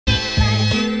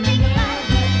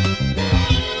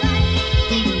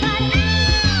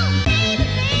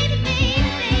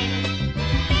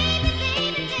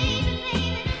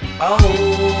Oh,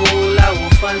 low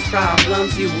funds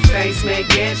problems you face may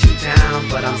get you down,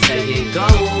 but I'm saying go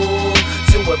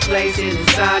to a place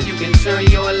inside you can turn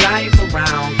your life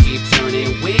around. Keep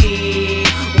turning, we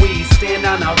stand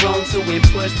on our own to and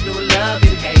push through love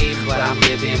and hate, but I'm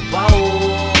living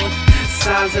both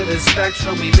sides of the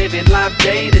spectrum. We living life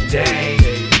day to day.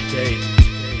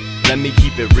 Let me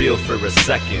keep it real for a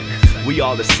second. We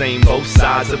all the same, both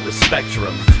sides of the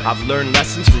spectrum. I've learned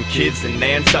lessons from kids in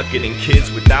Nantucket and kids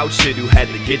without shit who had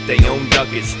to get their own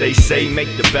ducats. They say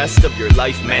make the best of your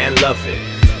life, man, love it,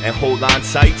 and hold on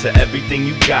tight to everything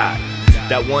you got.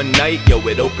 That one night, yo,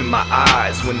 it opened my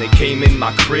eyes when they came in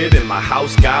my crib and my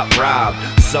house got robbed.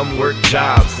 Some work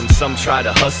jobs and some try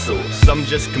to hustle. Some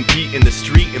just compete in the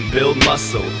street and build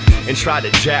muscle and try to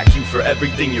jack you for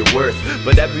everything you're worth.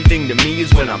 But everything to me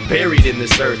is when I'm buried in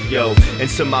this earth, yo. And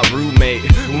to my roommate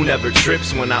who never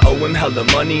trips when I owe him hella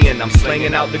money and I'm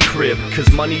slanging out the crib. Cause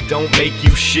money don't make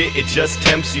you shit, it just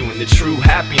tempts you. And the true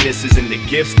happiness is in the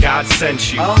gifts God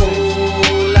sent you.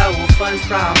 Oh, low funds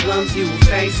problems you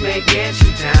face may get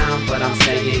you down, but I'm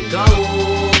saying go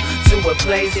to a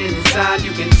place inside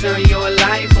you can turn your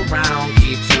life around.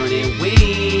 Keep turning,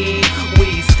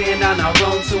 we stand on our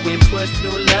own to and push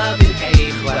through love and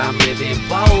hate, but I'm living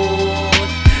both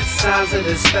sides of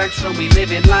the spectrum. We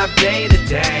living life day to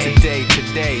day.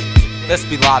 Today, let's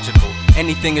be logical.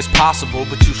 Anything is possible,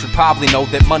 but you should probably know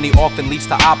that money often leads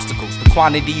to obstacles. The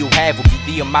quantity you have will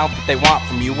be the amount that they want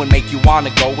from you and make you want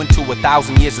to go into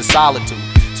 1,000 years of solitude.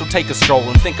 So take a stroll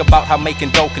and think about how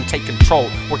making dough can take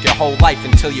control. Work your whole life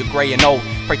until you're gray and old.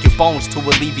 Break your bones to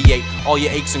alleviate all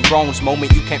your aches and groans.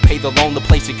 Moment you can't pay the loan, the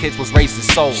place your kids was raised is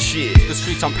sold. Shit. The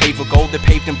streets aren't paved with gold, they're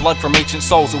paved in blood from ancient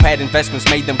souls who had investments,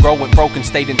 made them grow and broke and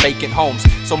stayed in vacant homes.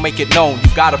 So make it known,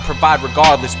 you gotta provide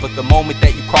regardless. But the moment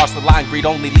that you cross the line, greed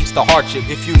only leads to hardship.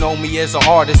 If you know me as an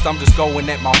artist, I'm just going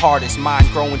at my hardest. Mind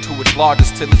growing to its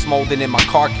largest till it's molding in my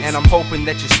carcass. And I'm hoping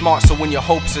that you're smart, so when your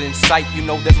hopes are in sight, you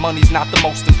know that money's not the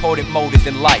most important motive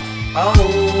in life. Oh,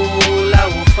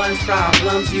 low funds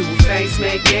problems you face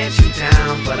may get you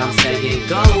down, but I'm saying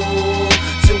go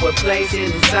to a place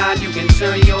inside you can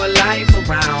turn your life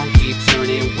around. Keep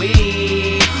turning,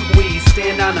 we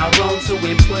stand on our own to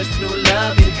and push through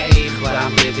love and hate, but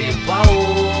I'm living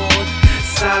both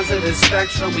sides of the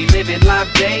spectrum. We living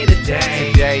life day to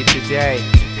day. Today,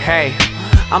 hey,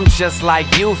 I'm just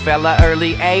like you, fella.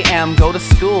 Early AM, go to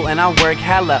school and I work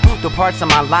hella. The parts of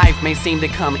my life may seem to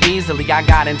come easily. I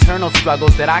got internal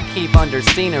struggles that I keep under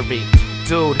scenery.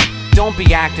 Dude, don't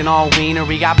be acting all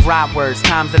wienery. I brought words,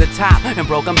 times to the top, and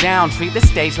broke them down. Treat the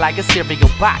stage like a cereal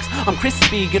box. I'm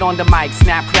crispy, get on the mic,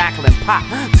 snap, crackle, and pop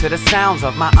to the sounds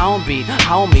of my own beat.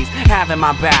 Homies having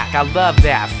my back, I love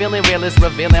that. Feeling real is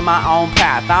revealing my own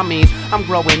path. I mean, I'm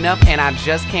growing up and I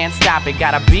just can't stop it.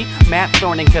 Gotta be Matt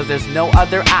Thornton cause there's no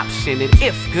other option. And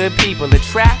if good people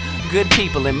attract good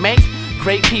people and make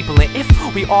great people, and if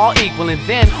we all equal, and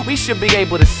then we should be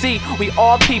able to see we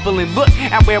all people and look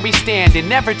at where we stand and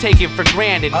never take it for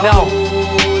granted. No.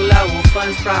 Oh, low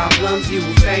funds problems you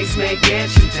face may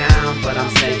get you down, but I'm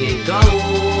saying go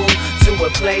to a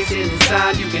place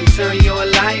inside you can turn your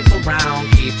life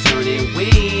around. Keep turning, we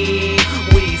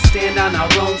stand on our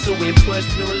own to and push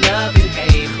through love and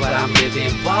hate, but I'm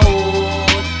living both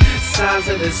sides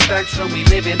of the spectrum. We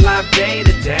living life day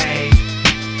to day.